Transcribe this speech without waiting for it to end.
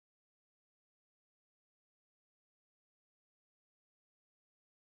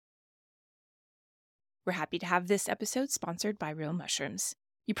We're happy to have this episode sponsored by Real Mushrooms.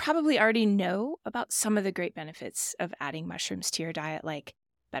 You probably already know about some of the great benefits of adding mushrooms to your diet, like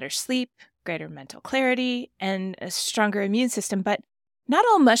better sleep, greater mental clarity, and a stronger immune system, but not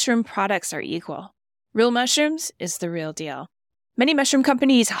all mushroom products are equal. Real Mushrooms is the real deal. Many mushroom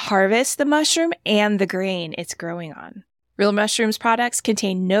companies harvest the mushroom and the grain it's growing on. Real Mushrooms products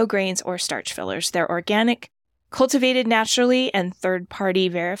contain no grains or starch fillers. They're organic, cultivated naturally, and third-party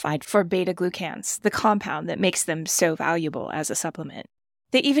verified for beta-glucans, the compound that makes them so valuable as a supplement.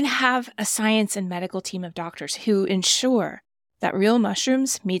 They even have a science and medical team of doctors who ensure that Real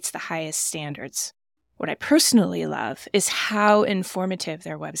Mushrooms meets the highest standards. What I personally love is how informative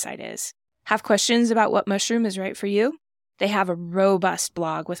their website is. Have questions about what mushroom is right for you? They have a robust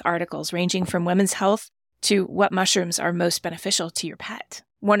blog with articles ranging from women's health to what mushrooms are most beneficial to your pet.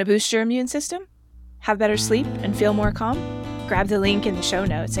 Want to boost your immune system? Have better sleep and feel more calm? Grab the link in the show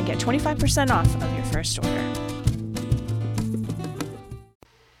notes and get 25% off of your first order.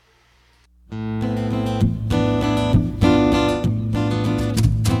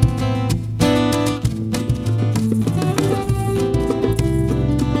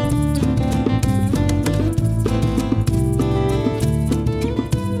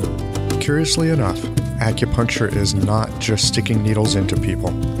 Curiously enough, acupuncture is not just sticking needles into people.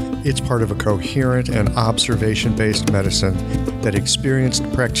 It's part of a coherent and observation-based medicine that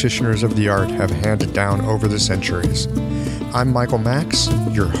experienced practitioners of the art have handed down over the centuries. I'm Michael Max,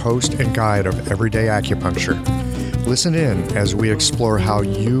 your host and guide of Everyday Acupuncture. Listen in as we explore how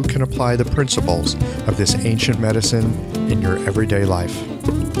you can apply the principles of this ancient medicine in your everyday life.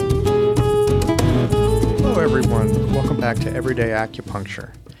 Hello everyone, welcome back to Everyday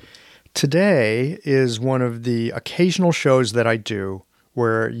Acupuncture. Today is one of the occasional shows that I do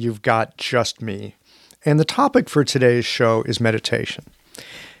where you've got just me. And the topic for today's show is meditation.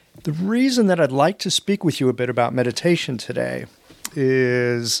 The reason that I'd like to speak with you a bit about meditation today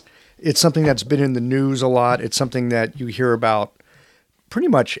is it's something that's been in the news a lot. It's something that you hear about pretty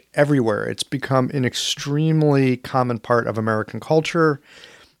much everywhere. It's become an extremely common part of American culture.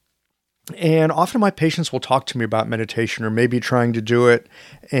 And often my patients will talk to me about meditation or maybe trying to do it,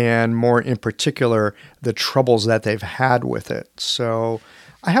 and more in particular, the troubles that they've had with it. So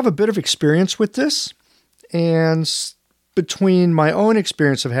I have a bit of experience with this, and between my own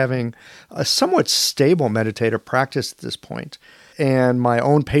experience of having a somewhat stable meditative practice at this point and my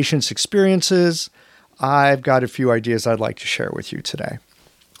own patients' experiences, I've got a few ideas I'd like to share with you today.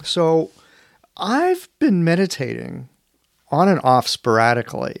 So I've been meditating on and off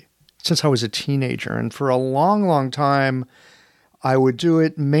sporadically since I was a teenager. And for a long, long time, I would do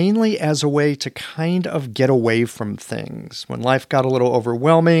it mainly as a way to kind of get away from things. When life got a little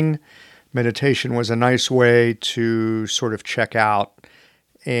overwhelming, meditation was a nice way to sort of check out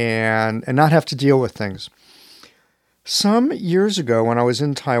and not have to deal with things. Some years ago, when I was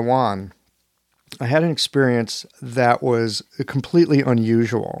in Taiwan, I had an experience that was completely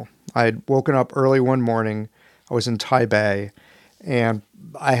unusual. I had woken up early one morning. I was in Taipei, and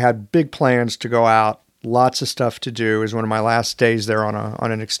I had big plans to go out, lots of stuff to do. It was one of my last days there on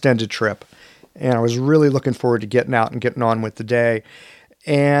an extended trip. And I was really looking forward to getting out and getting on with the day.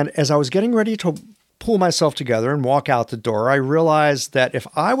 And as I was getting ready to pull myself together and walk out the door, I realized that if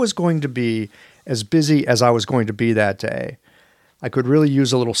I was going to be as busy as I was going to be that day, I could really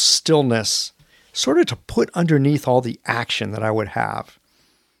use a little stillness sort of to put underneath all the action that I would have.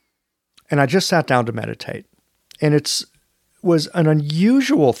 And I just sat down to meditate. And it was an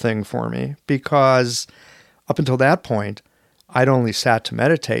unusual thing for me because up until that point, I'd only sat to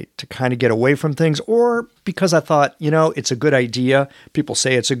meditate to kind of get away from things, or because I thought, it's a good idea. People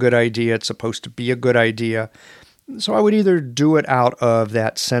say it's a good idea. It's supposed to be a good idea. So I would either do it out of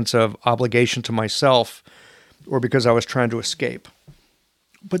that sense of obligation to myself or because I was trying to escape.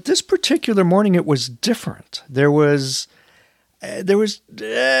 But this particular morning, it was different. There was, I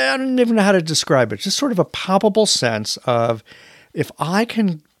don't even know how to describe it, just sort of a palpable sense of if I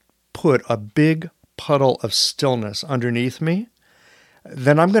can put a big puddle of stillness underneath me,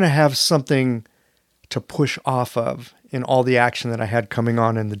 then I'm going to have something to push off of in all the action that I had coming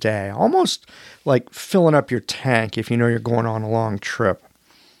on in the day. Almost like filling up your tank if you know you're going on a long trip.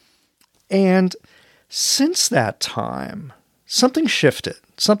 And since that time, something shifted.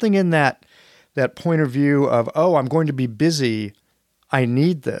 Something in that point of view of, I'm going to be busy, I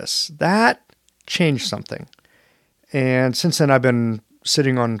need this. That changed something. And since then, I've been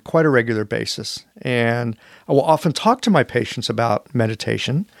sitting on quite a regular basis. And I will often talk to my patients about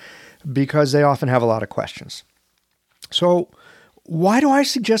meditation because they often have a lot of questions. So why do I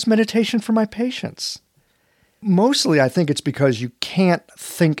suggest meditation for my patients? Mostly, I think it's because you can't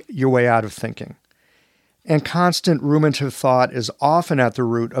think your way out of thinking. And constant ruminative thought is often at the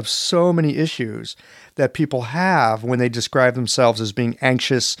root of so many issues that people have when they describe themselves as being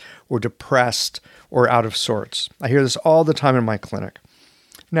anxious or depressed or out of sorts. I hear this all the time in my clinic.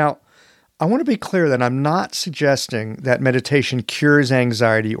 Now, I want to be clear that I'm not suggesting that meditation cures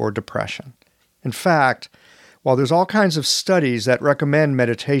anxiety or depression. In fact, while there's all kinds of studies that recommend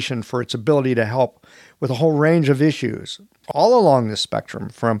meditation for its ability to help with a whole range of issues, all along the spectrum,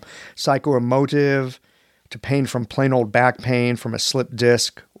 from psychoemotive to pain from plain old back pain from a slipped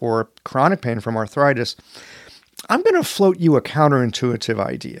disc or chronic pain from arthritis, I'm going to float you a counterintuitive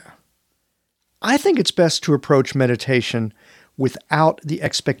idea. I think it's best to approach meditation without the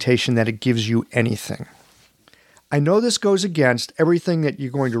expectation that it gives you anything. I know this goes against everything that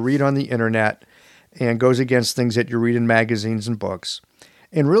you're going to read on the internet and goes against things that you read in magazines and books.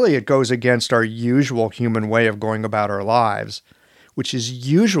 And really, it goes against our usual human way of going about our lives, which is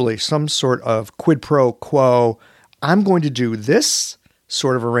usually some sort of quid pro quo, I'm going to do this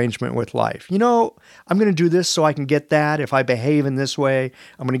sort of arrangement with life. You know, I'm going to do this so I can get that. If I behave in this way,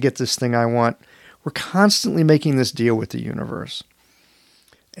 I'm going to get this thing I want. We're constantly making this deal with the universe.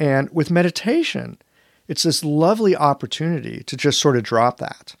 And with meditation, it's this lovely opportunity to just sort of drop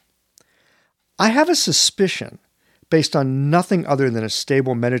that. I have a suspicion, based on nothing other than a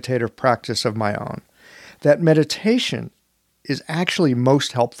stable meditative practice of my own, that meditation is actually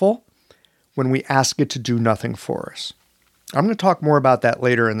most helpful when we ask it to do nothing for us. I'm going to talk more about that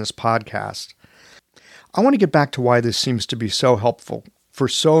later in this podcast. I want to get back to why this seems to be so helpful for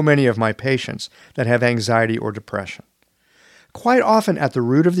so many of my patients that have anxiety or depression. Quite often at the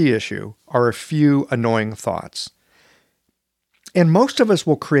root of the issue are a few annoying thoughts. And most of us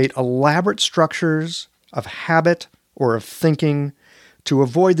will create elaborate structures of habit or of thinking to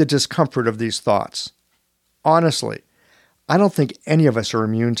avoid the discomfort of these thoughts. Honestly, I don't think any of us are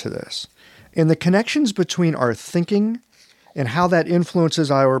immune to this. And the connections between our thinking and how that influences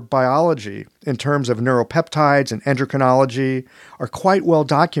our biology in terms of neuropeptides and endocrinology are quite well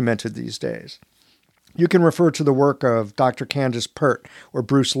documented these days. You can refer to the work of Dr. Candace Pert or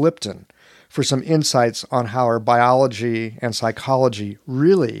Bruce Lipton for some insights on how our biology and psychology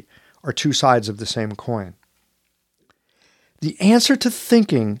really are two sides of the same coin. The answer to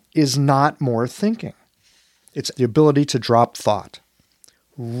thinking is not more thinking. It's the ability to drop thought.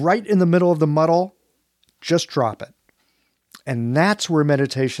 Right in the middle of the muddle, just drop it. And that's where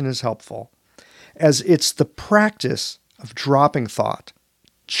meditation is helpful, as it's the practice of dropping thought,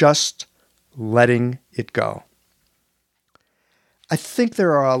 just letting it go. I think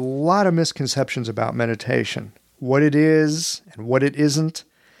there are a lot of misconceptions about meditation, what it is and what it isn't,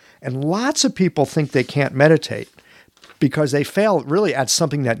 and lots of people think they can't meditate because they fail really at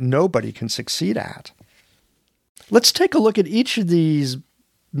something that nobody can succeed at. Let's take a look at each of these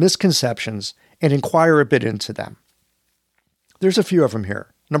misconceptions and inquire a bit into them. There's a few of them here.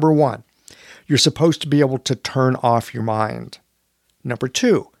 Number one, you're supposed to be able to turn off your mind. Number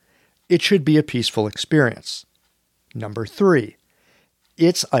two, it should be a peaceful experience. Number three,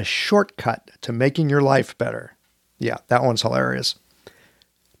 it's a shortcut to making your life better. Yeah, that one's hilarious.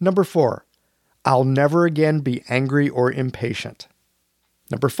 Number four, I'll never again be angry or impatient.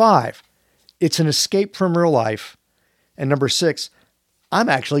 Number five, it's an escape from real life. And number six, I'm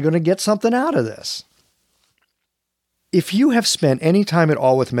actually going to get something out of this. If you have spent any time at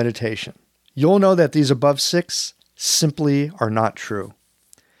all with meditation, you'll know that these above six simply are not true.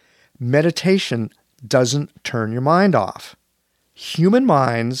 Meditation doesn't turn your mind off. Human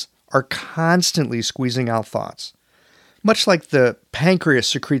minds are constantly squeezing out thoughts, much like the pancreas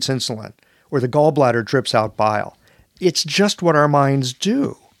secretes insulin or the gallbladder drips out bile. It's just what our minds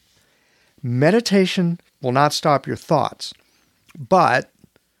do. Meditation will not stop your thoughts, but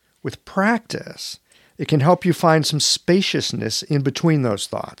with practice, it can help you find some spaciousness in between those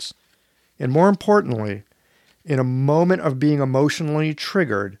thoughts. And more importantly, in a moment of being emotionally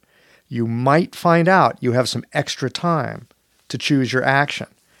triggered, you might find out you have some extra time to choose your action,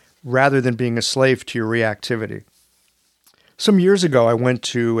 rather than being a slave to your reactivity. Some years ago, I went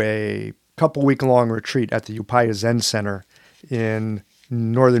to a couple-week-long retreat at the Upaya Zen Center in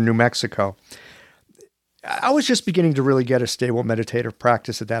northern New Mexico. I was just beginning to really get a stable meditative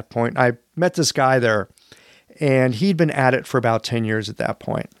practice at that point. I met this guy there, and he'd been at it for about 10 years at that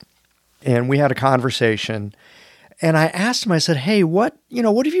point. And we had a conversation, and I asked him, I said, hey, what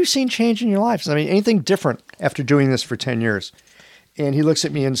have you seen change in your life? I mean, anything different after doing this for 10 years? And he looks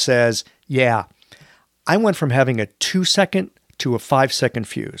at me and says, yeah, I went from having a 2-second to a 5-second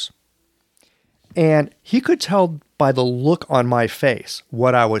fuse. And he could tell by the look on my face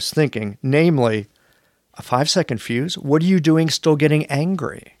what I was thinking, namely, a 5-second fuse? What are you doing still getting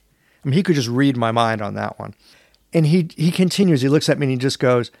angry? I mean, he could just read my mind on that one. And he continues, he looks at me and he just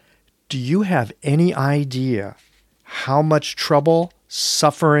goes, do you have any idea how much trouble,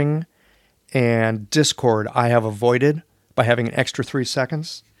 suffering, and discord I have avoided by having an extra 3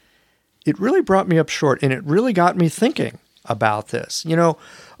 seconds? It really brought me up short, and it really got me thinking about this. You know,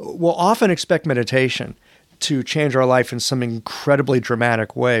 we'll often expect meditation to change our life in some incredibly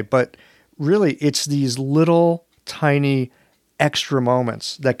dramatic way, but really it's these little tiny extra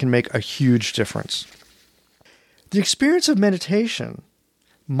moments that can make a huge difference. The experience of meditation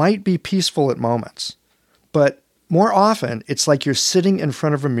might be peaceful at moments, but more often it's like you're sitting in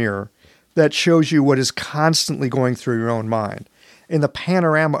front of a mirror that shows you what is constantly going through your own mind and the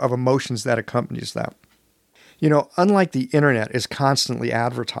panorama of emotions that accompanies that. You know, unlike the internet is constantly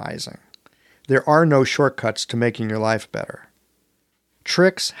advertising, there are no shortcuts to making your life better.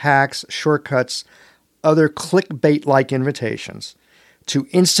 Tricks, hacks, shortcuts, other clickbait-like invitations to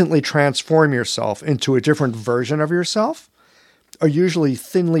instantly transform yourself into a different version of yourself are usually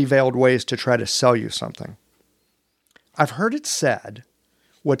thinly veiled ways to try to sell you something. I've heard it said,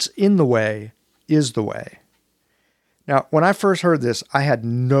 what's in the way is the way. Now, when I first heard this, I had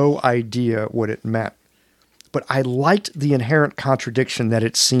no idea what it meant, but I liked the inherent contradiction that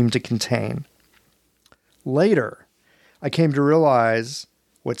it seemed to contain. Later, I came to realize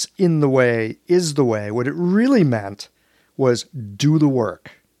what's in the way is the way. What it really meant was do the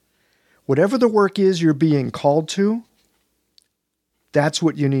work. Whatever the work is you're being called to, that's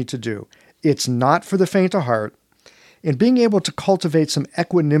what you need to do. It's not for the faint of heart, and being able to cultivate some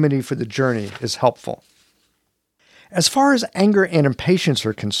equanimity for the journey is helpful. As far as anger and impatience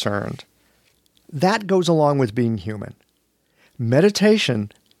are concerned, that goes along with being human.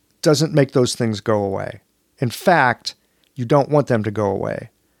 Meditation doesn't make those things go away. In fact, you don't want them to go away.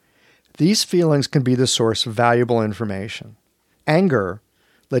 These feelings can be the source of valuable information. Anger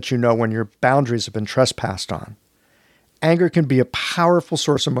lets you know when your boundaries have been trespassed on. Anger can be a powerful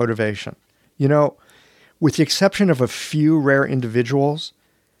source of motivation. You know, with the exception of a few rare individuals,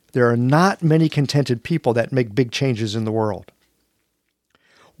 there are not many contented people that make big changes in the world.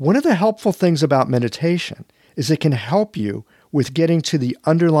 One of the helpful things about meditation is it can help you with getting to the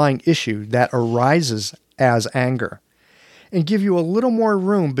underlying issue that arises as anger and give you a little more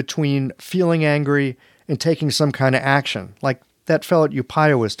room between feeling angry and taking some kind of action, like that fellow at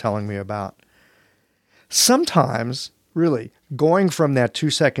Upaya was telling me about. Sometimes, really, going from that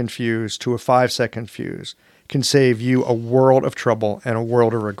 2-second fuse to a 5-second fuse can save you a world of trouble and a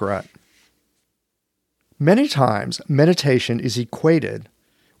world of regret. Many times, meditation is equated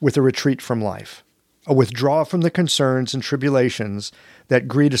with a retreat from life, a withdrawal from the concerns and tribulations that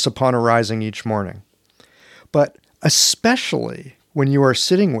greet us upon arising each morning. But especially when you are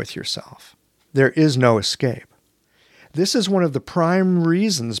sitting with yourself, there is no escape. This is one of the prime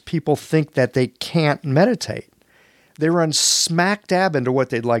reasons people think that they can't meditate. They run smack dab into what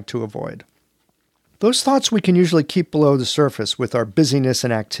they'd like to avoid. Those thoughts we can usually keep below the surface with our busyness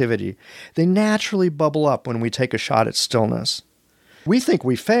and activity. They naturally bubble up when we take a shot at stillness. We think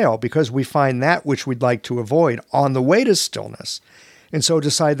we fail because we find that which we'd like to avoid on the way to stillness, and so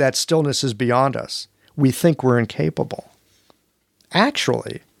decide that stillness is beyond us. We think we're incapable.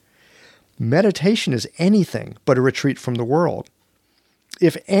 Actually, meditation is anything but a retreat from the world.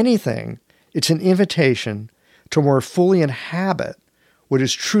 If anything, it's an invitation to more fully inhabit what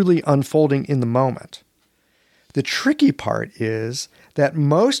is truly unfolding in the moment. The tricky part is that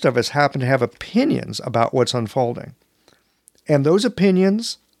most of us happen to have opinions about what's unfolding. And those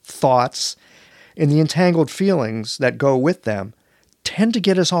opinions, thoughts, and the entangled feelings that go with them tend to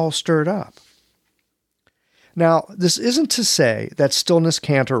get us all stirred up. Now, this isn't to say that stillness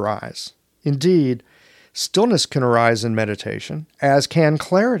can't arise. Indeed, stillness can arise in meditation, as can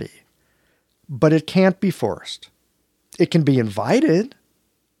clarity. But it can't be forced. It can be invited.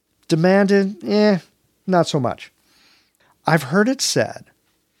 Demanded, not so much. I've heard it said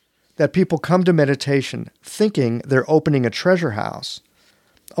that people come to meditation thinking they're opening a treasure house,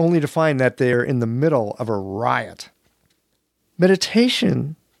 only to find that they're in the middle of a riot.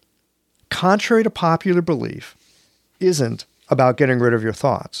 Meditation, contrary to popular belief, isn't about getting rid of your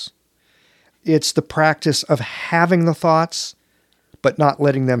thoughts. It's the practice of having the thoughts, but not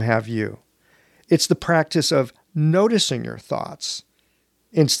letting them have you. It's the practice of noticing your thoughts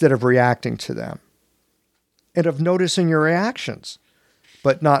instead of reacting to them, and of noticing your reactions,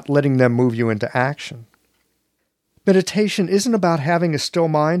 but not letting them move you into action. Meditation isn't about having a still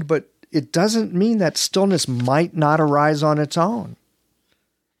mind, but it doesn't mean that stillness might not arise on its own.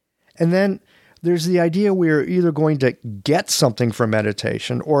 And then there's the idea we're either going to get something from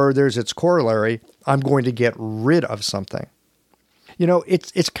meditation, or there's its corollary, I'm going to get rid of something.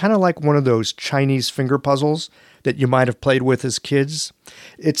 It's kind of like one of those Chinese finger puzzles that you might have played with as kids.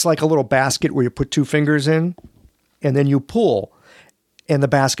 It's like a little basket where you put 2 fingers in, and then you pull, and the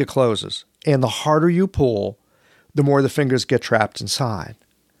basket closes. And the harder you pull, the more the fingers get trapped inside.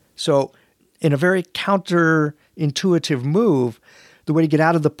 So in a very counterintuitive move, the way to get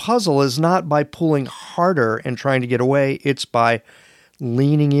out of the puzzle is not by pulling harder and trying to get away. It's by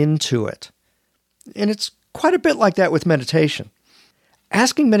leaning into it. And it's quite a bit like that with meditation.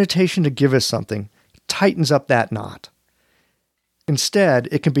 Asking meditation to give us something tightens up that knot. Instead,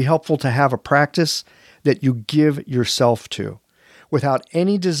 it can be helpful to have a practice that you give yourself to without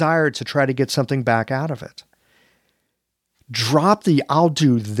any desire to try to get something back out of it. Drop the "I'll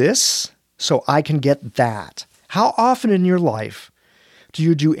do this so I can get that." How often in your life do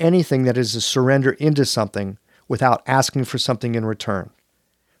you do anything that is a surrender into something without asking for something in return?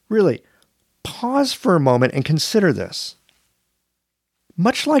 Really, pause for a moment and consider this.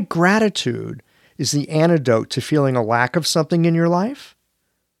 Much like gratitude is the antidote to feeling a lack of something in your life,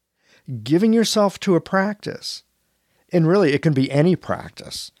 giving yourself to a practice, and really it can be any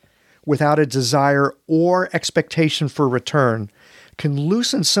practice, without a desire or expectation for return, can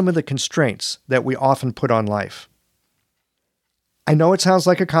loosen some of the constraints that we often put on life. I know it sounds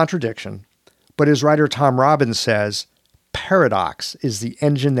like a contradiction, but as writer Tom Robbins says, paradox is the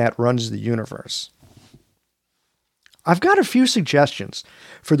engine that runs the universe. I've got a few suggestions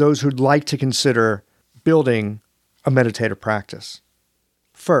for those who'd like to consider building a meditative practice.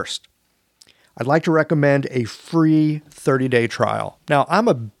 First, I'd like to recommend a free 30-day trial. Now, I'm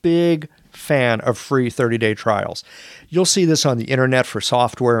a big fan of free 30-day trials. You'll see this on the internet for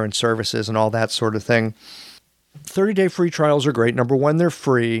software and services and all that sort of thing. 30-day free trials are great. Number one, they're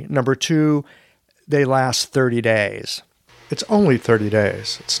free. Number two, they last 30 days. It's only 30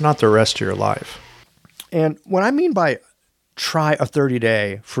 days. It's not the rest of your life. And what I mean by try a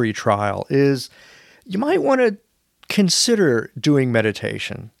 30-day free trial is you might want to consider doing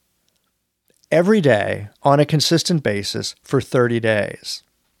meditation every day on a consistent basis for 30 days.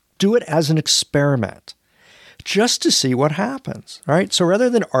 Do it as an experiment just to see what happens, all right? So rather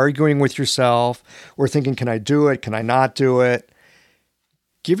than arguing with yourself or thinking, can I do it? Can I not do it?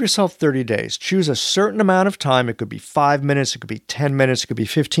 Give yourself 30 days. Choose a certain amount of time. It could be 5 minutes. It could be 10 minutes. It could be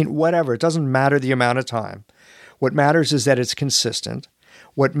 15, whatever. It doesn't matter the amount of time. What matters is that it's consistent.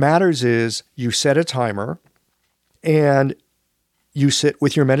 What matters is you set a timer and you sit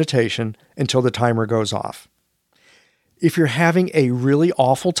with your meditation until the timer goes off. If you're having a really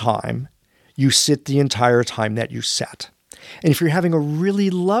awful time, you sit the entire time that you set. And if you're having a really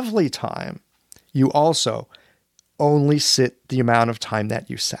lovely time, you also only sit the amount of time that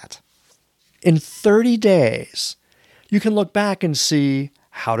you set. In 30 days, you can look back and see,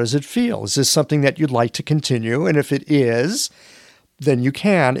 how does it feel? Is this something that you'd like to continue? And if it is, then you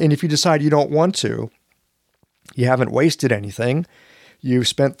can. And if you decide you don't want to, you haven't wasted anything. You've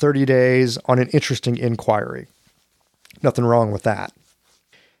spent 30 days on an interesting inquiry. Nothing wrong with that.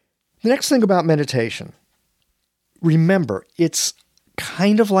 The next thing about meditation, remember, it's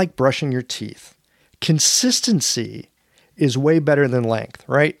kind of like brushing your teeth. Consistency is way better than length,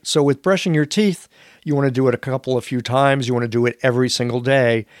 right? So with brushing your teeth, you want to do it a few times. You want to do it every single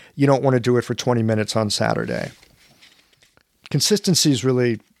day. You don't want to do it for 20 minutes on Saturday. Consistency is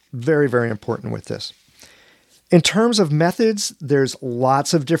really very, very important with this. In terms of methods, there's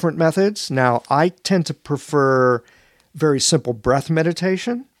lots of different methods. Now, I tend to prefer very simple breath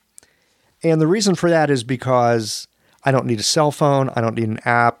meditation. And the reason for that is because I don't need a cell phone. I don't need an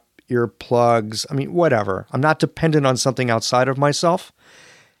app, earplugs. I mean, whatever. I'm not dependent on something outside of myself.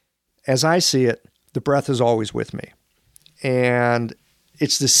 As I see it, the breath is always with me. And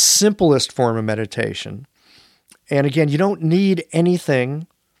it's the simplest form of meditation. And again, you don't need anything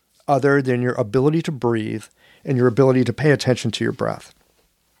other than your ability to breathe and your ability to pay attention to your breath.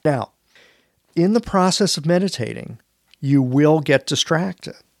 Now, in the process of meditating, you will get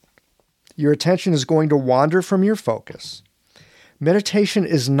distracted. Your attention is going to wander from your focus. Meditation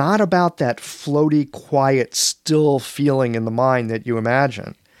is not about that floaty, quiet, still feeling in the mind that you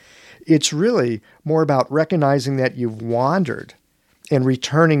imagine. It's really more about recognizing that you've wandered and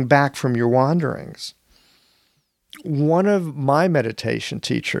returning back from your wanderings. One of my meditation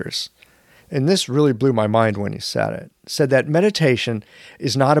teachers, and this really blew my mind when he said it, said that meditation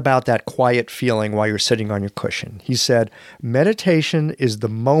is not about that quiet feeling while you're sitting on your cushion. He said, meditation is the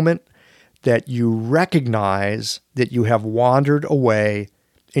moment that you recognize that you have wandered away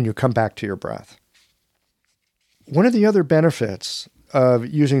and you come back to your breath. One of the other benefits of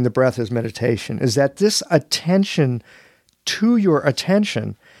using the breath as meditation is that this attention to your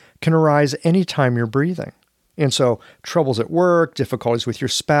attention can arise anytime you're breathing. And so troubles at work, difficulties with your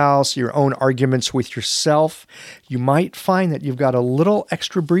spouse, your own arguments with yourself, you might find that you've got a little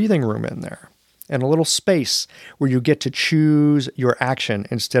extra breathing room in there and a little space where you get to choose your action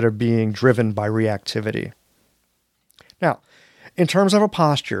instead of being driven by reactivity. Now, in terms of a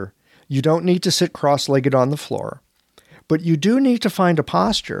posture, you don't need to sit cross-legged on the floor, but you do need to find a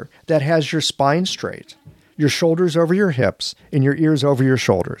posture that has your spine straight, your shoulders over your hips, and your ears over your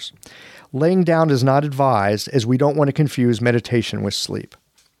shoulders. Laying down is not advised, as we don't want to confuse meditation with sleep.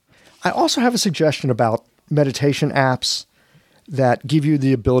 I also have a suggestion about meditation apps that give you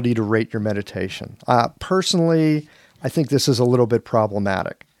the ability to rate your meditation. Personally, I think this is a little bit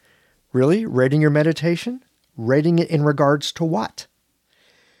problematic. Really? Rating your meditation? Rating it in regards to what?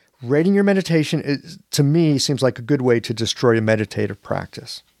 Rating your meditation, to me, seems like a good way to destroy a meditative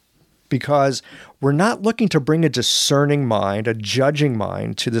practice. Because we're not looking to bring a discerning mind, a judging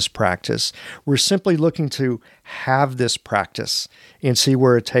mind to this practice. We're simply looking to have this practice and see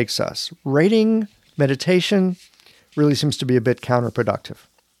where it takes us. Rating meditation really seems to be a bit counterproductive.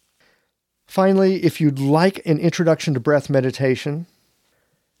 Finally, if you'd like an introduction to breath meditation,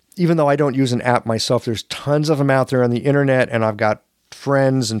 even though I don't use an app myself, there's tons of them out there on the internet, and I've got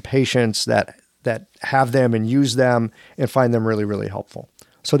friends and patients that have them and use them and find them really, really helpful.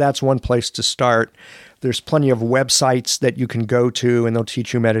 So that's one place to start. There's plenty of websites that you can go to, and they'll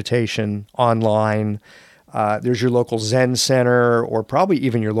teach you meditation online. There's your local Zen center, or probably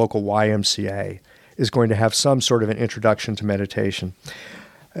even your local YMCA is going to have some sort of an introduction to meditation.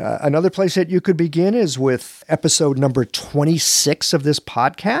 Another place that you could begin is with episode number 26 of this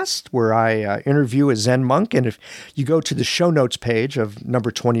podcast, where I interview a Zen monk. And if you go to the show notes page of number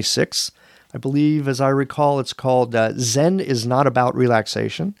 26, I believe, as I recall, it's called Zen is Not About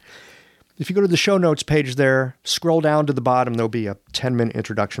Relaxation. If you go to the show notes page there, scroll down to the bottom, there'll be a 10-minute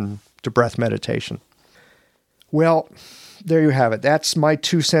introduction to breath meditation. Well, there you have it. That's my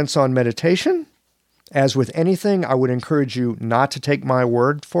 2 cents on meditation. As with anything, I would encourage you not to take my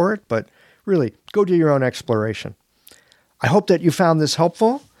word for it, but really go do your own exploration. I hope that you found this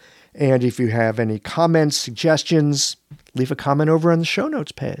helpful. And if you have any comments, suggestions, leave a comment over on the show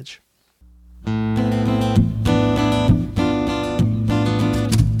notes page.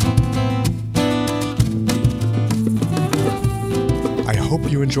 I hope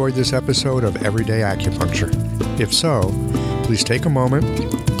you enjoyed this episode of Everyday Acupuncture. If so, please take a moment,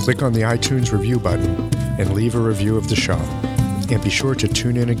 click on the iTunes review button, and leave a review of the show. And be sure to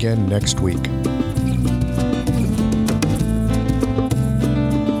tune in again next week.